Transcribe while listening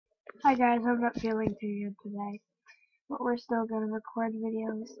Hi guys, I'm not feeling too good today, but we're still gonna record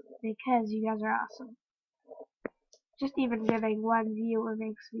videos because you guys are awesome. Just even getting one viewer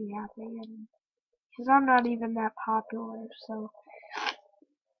makes me happy, and because I'm not even that popular, so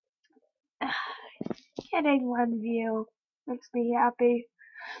getting one view makes me happy.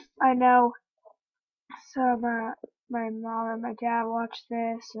 I know some my mom and my dad watch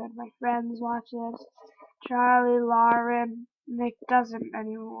this, and my friends watch this. Charlie, Lauren, Nick doesn't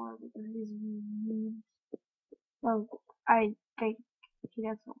anymore because he's mean. Well, I think he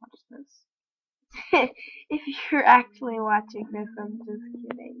doesn't watch this. If you're actually watching this, I'm just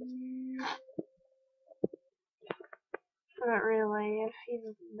kidding. But really, if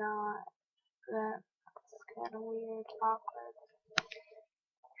he's not, that's kind of weird, awkward.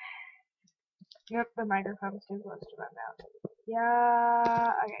 Yep, the microphone's too close to my mouth.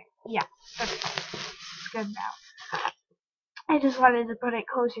 Yeah, okay, yeah, it's good now. I just wanted to put it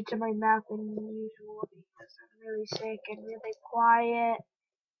closer to my mouth than usual because I'm really sick and really quiet.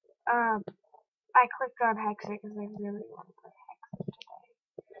 I clicked on Hexxit because I really want to play Hexxit today.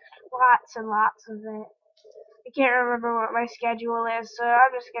 Lots and lots of it. I can't remember what my schedule is, so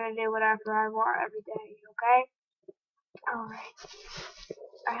I'm just gonna do whatever I want every day, okay? Alright.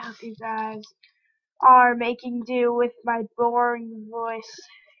 I hope you guys are making do with my boring voice.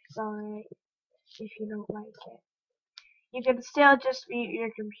 It's alright if you don't like it. You can still just mute your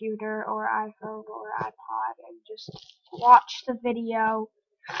computer or iPhone or iPod and just watch the video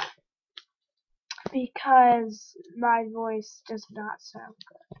because my voice does not sound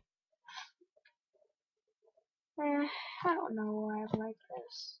good. I don't know why I'm like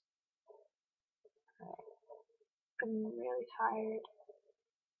this. I'm really tired.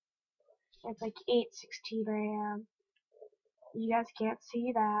 It's like 8:16 a.m. You guys can't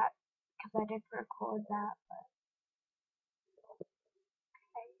see that because I didn't record that, but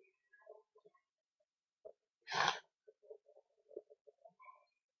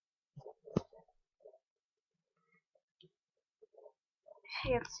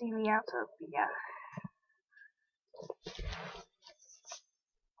you can't see me Utopia.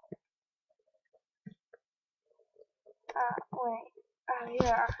 Wait. Oh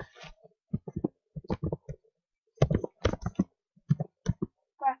yeah.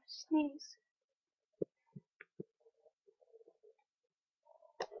 I have to sneeze.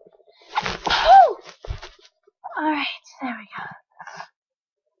 Alright, there we go.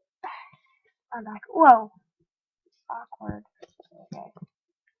 I'm back. Whoa. Awkward. Okay.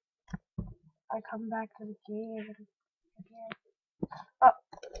 I come back to the game again. Oh,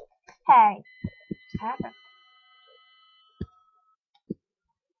 hey. What's happened?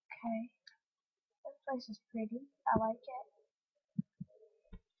 Okay. This place is pretty. I like it.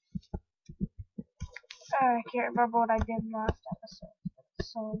 I can't remember what I did last episode.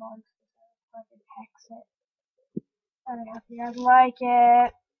 It's so long since I recorded Hexxit. I hope you guys like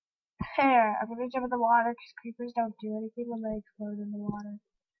it. Here, I'm gonna jump in the water because creepers don't do anything when they explode in the water.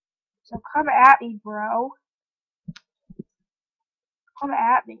 So come at me, bro. Come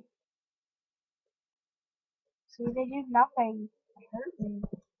at me. See, they do nothing. They hurt me.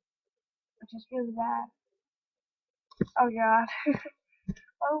 Which is really bad. Oh god.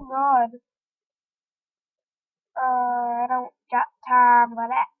 Oh god. I don't got time for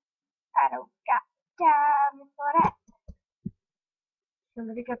that. I don't got time for that. I'm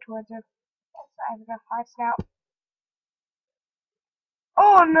gonna go towards her. I have enough hearts now.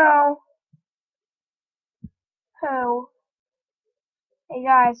 Oh no! Who? Hey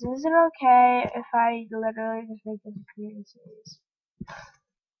guys, is it okay if I literally just make this a creative series?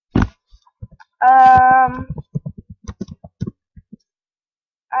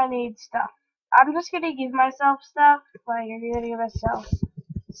 I need stuff. I'm just gonna give myself stuff. Like, I'm gonna give myself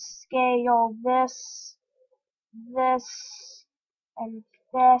scale this, this, and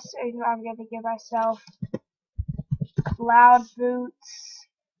this, and I'm gonna give myself cloud boots,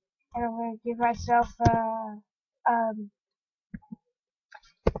 and I'm gonna give myself,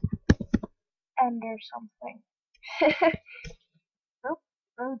 ender something. Oh,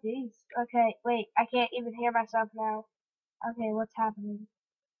 oh jeez. Okay, wait, I can't even hear myself now. Okay, what's happening?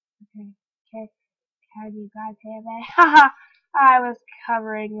 Okay, can you guys hear me? Haha, I was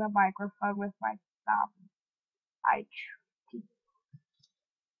covering the microphone with my thumb. I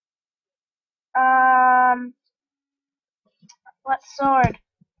what sword?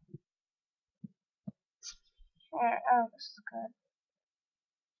 Here, oh, this is good.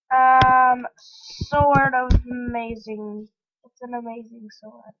 Sword of amazing. It's an amazing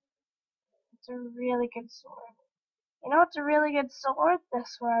sword. It's a really good sword. You know what's a really good sword?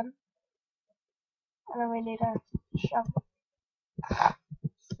 This one. And then we need a shovel.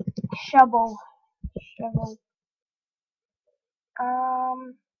 shovel. Shovel.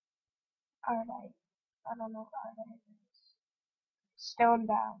 Alright. I don't know what alright is. Stone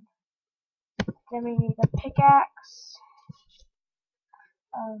bound. Then we need a pickaxe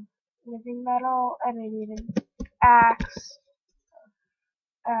of living metal, and we need an axe,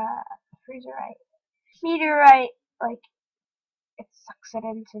 freezerite. Meteorite, like, it sucks it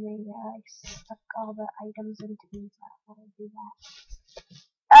into me. I suck all the items into me, so I don't want to do that.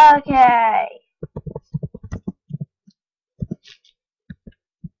 Okay.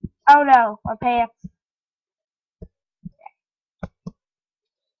 Oh no, my pants.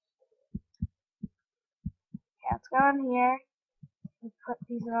 Okay, let's go in here and put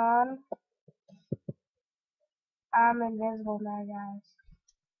these on. I'm invisible now, guys.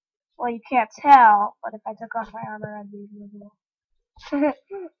 Well, you can't tell, but if I took off my armor, I'd be invisible.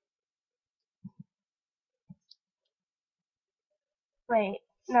 Wait,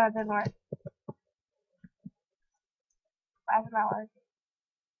 no, it didn't work. Why is it not working?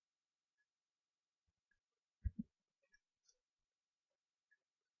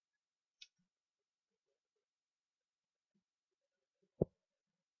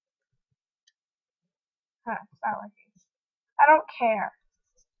 Huh, it's not working. I don't care.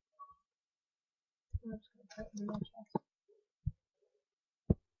 I'm just gonna put it in my chest.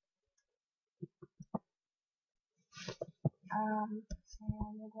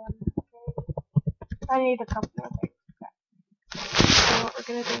 I need a couple more things. Okay. So what we're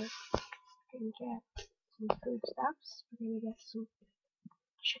gonna do is we're gonna get some foodstuffs. We're gonna get some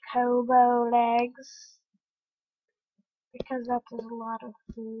chocobo legs because that is a lot of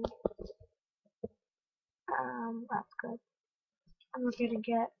food. That's good. And we're gonna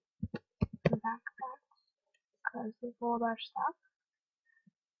get some backpacks because we hold our stuff.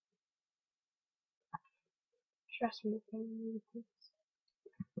 Trust me, if you need things,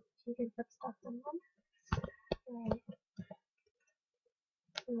 you can put stuff in them. Right.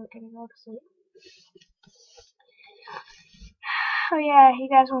 And we're gonna go to sleep. Oh yeah, you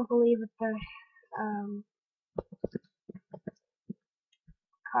guys won't believe what the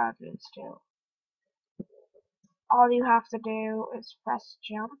causes do. All you have to do is press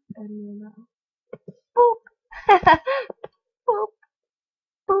jump and you know. Boop! Boop!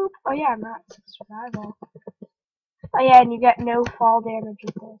 Boop! Oh yeah, not survival. Oh yeah, and you get no fall damage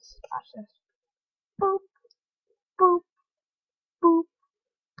with this. Watch this. Boop! Boop! Boop!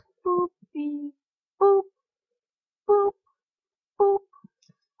 Boop! Beep! Boop! Boop! Boop!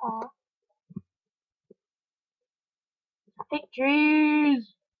 Aw.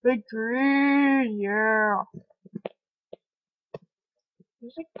 Victories! Victories! Yeah!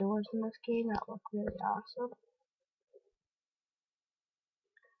 There's like doors in this game that look really awesome.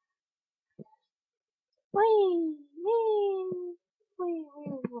 Whee! Whee! Whee!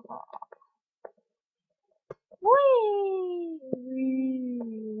 Whee! Whee! Whee!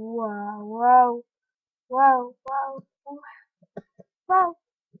 Wow! Whoa! Whoa! Whoa! Whoa!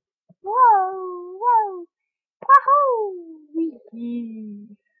 Whoa! Whoa! Wahoo! Wee!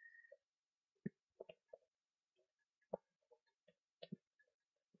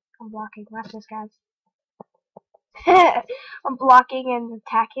 I'm blocking. Watch this, guys. I'm blocking and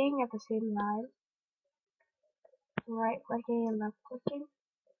attacking at the same time. Right clicking and left clicking.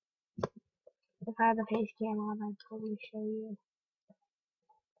 If I had the face cam on, I'd totally show you.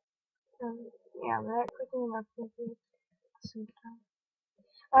 Yeah, right clicking and left clicking at the same time.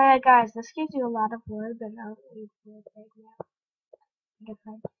 Alright, guys, this gives you a lot of wood, but I don't need wood right now. If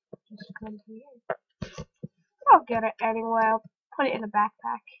I just come here, I'll get it anyway. I'll put it in a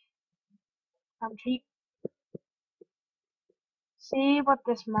backpack. I'm cheap. See what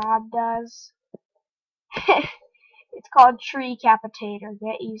this mod does? It's called Tree Capitator.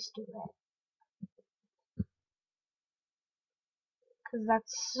 Get used to it. Because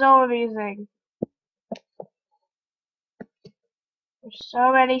that's so amazing. There's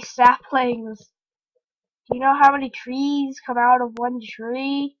so many saplings. Do you know how many trees come out of one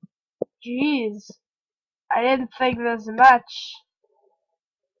tree? Jeez. I didn't think this much.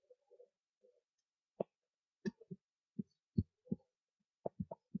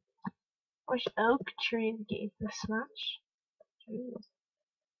 Wish oak trees gave this much. Jeez.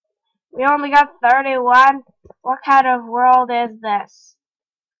 We only got 31. What kind of world is this?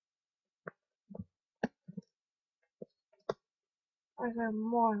 Or is there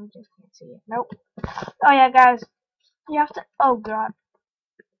more? We just can't see it. Nope. Oh yeah, guys. You have to. Oh god.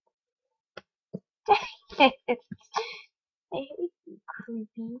 Dang it. I hate you,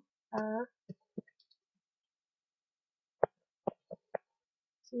 creepy.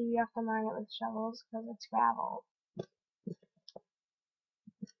 See, you have to mine it with shovels because it's gravel.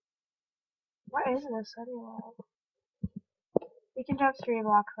 What is this anyway? You can jump 3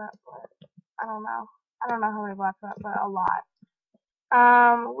 blocks up, but I don't know. I don't know how many blocks up, but a lot.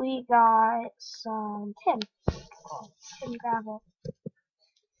 We got some tin. Oh, tin gravel.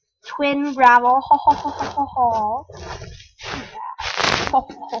 Twin gravel. Ho ho ho ho ho ho. Ho ho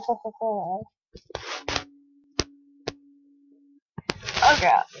ho ho ho ho.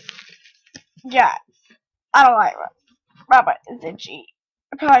 Okay. Yeah. I don't like it. My butt is itchy.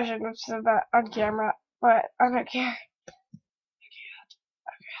 I probably shouldn't have said that on camera, but I don't care.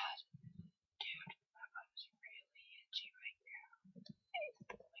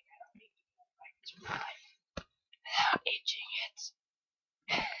 Itching it.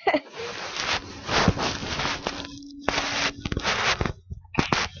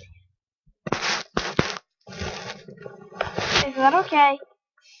 Is that okay?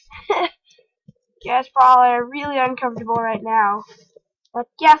 You guys probably are really uncomfortable right now. But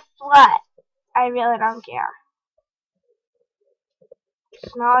guess what? I really don't care.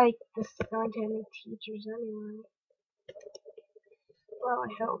 It's not like this is going to any teachers anyway. Well, I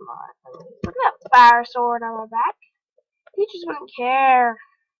hope not. Look at that fire sword on my back. Teachers wouldn't care.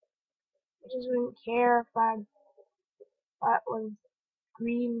 Teachers wouldn't care if that was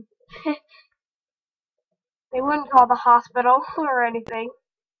green. They wouldn't call the hospital or anything.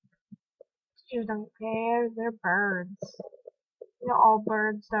 Teachers don't care. They're birds. You know, all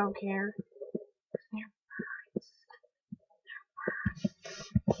birds don't care. They're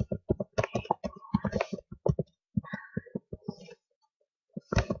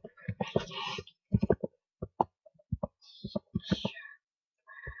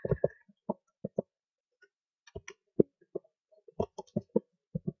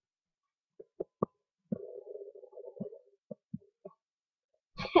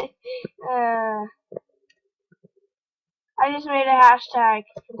I just made a hashtag.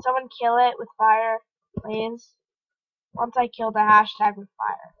 Can someone kill it with fire, please? Once I killed the hashtag with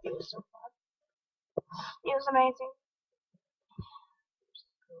fire. It was so fun. It was amazing.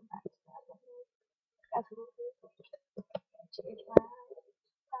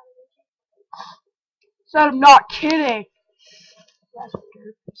 So I'm not kidding. That's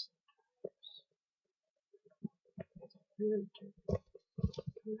dirty. That's really dirty.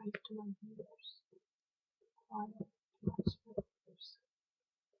 Right to my ears.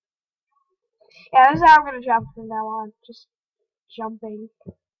 Yeah, this is how I'm gonna jump from now on. Just jumping.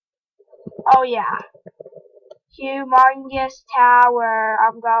 Oh yeah. Humongous tower.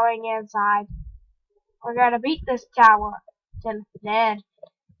 I'm going inside. We're gonna beat this tower. Till it's dead.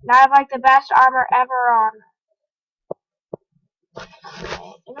 And I have like the best armor ever on.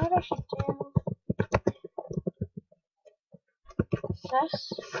 Okay, you know what I should do?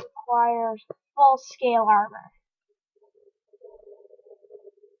 This requires full scale armor.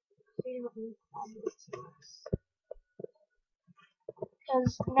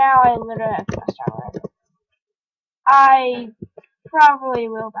 Because now I literally have the best armor ever. I probably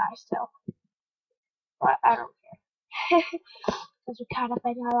will die still. But I don't care. Because we kind of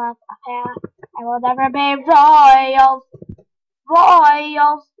been around a path. I will never be royals.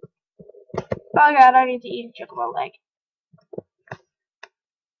 Royals. Oh god, I need to eat a chocolate leg.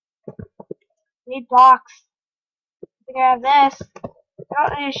 Need blocks. I think I have this. I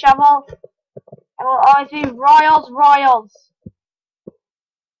don't need a shovel. I will always be royals, royals.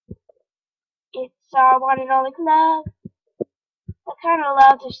 It's our one and only club. What kind of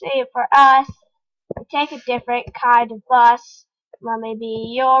love to save for us? We take a different kind of bus. Let me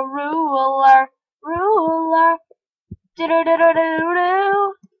be your ruler, ruler. Do do do do do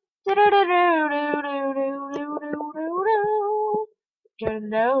do. Do do do do do do do do do do. Do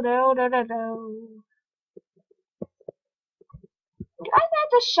do do do do do. You guys need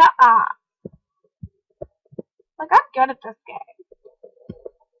to shut up. Like, I'm good at this game.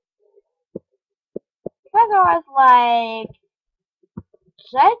 You guys are always like,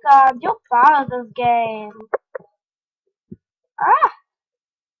 Jacob, you're bad at this game. Ah!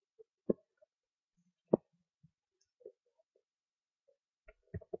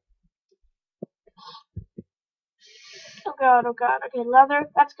 Oh god, oh god. Okay, leather,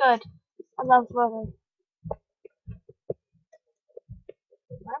 that's good. I love leather.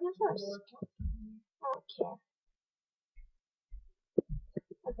 Why is there a skeleton? I don't care.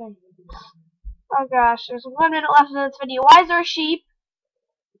 Okay. Oh gosh, there's 1 minute left in this video. Why is there a sheep?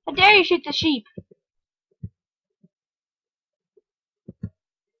 How dare you shoot the sheep?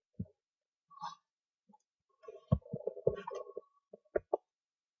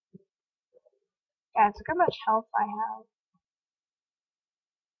 Guys, look how much health I have.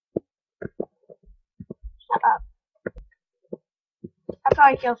 Shut up. That's how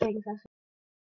I kill things.